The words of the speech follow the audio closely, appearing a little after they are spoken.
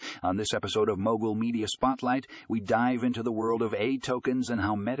On this episode of Mogul Media Spotlight, we dive into the world of A tokens and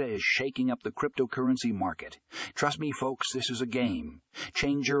how Meta is shaking up the cryptocurrency market. Trust me, folks, this is a game.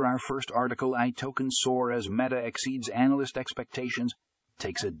 Changer, our first article, A tokens soar as Meta exceeds analyst expectations,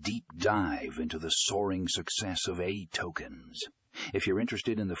 takes a deep dive into the soaring success of A tokens. If you're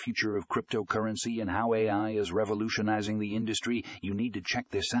interested in the future of cryptocurrency and how AI is revolutionizing the industry, you need to check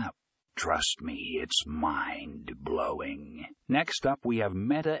this out. Trust me, it's mind-blowing. Next up, we have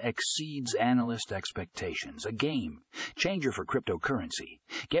Meta exceeds analyst expectations, a game changer for cryptocurrency.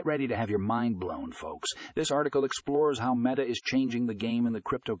 Get ready to have your mind blown, folks. This article explores how Meta is changing the game in the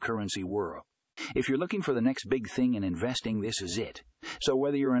cryptocurrency world. If you're looking for the next big thing in investing, this is it. So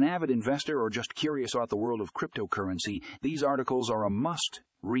whether you're an avid investor or just curious about the world of cryptocurrency, these articles are a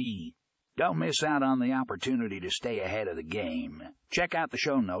must-read. Don't miss out on the opportunity to stay ahead of the game. Check out the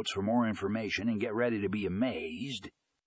show notes for more information and get ready to be amazed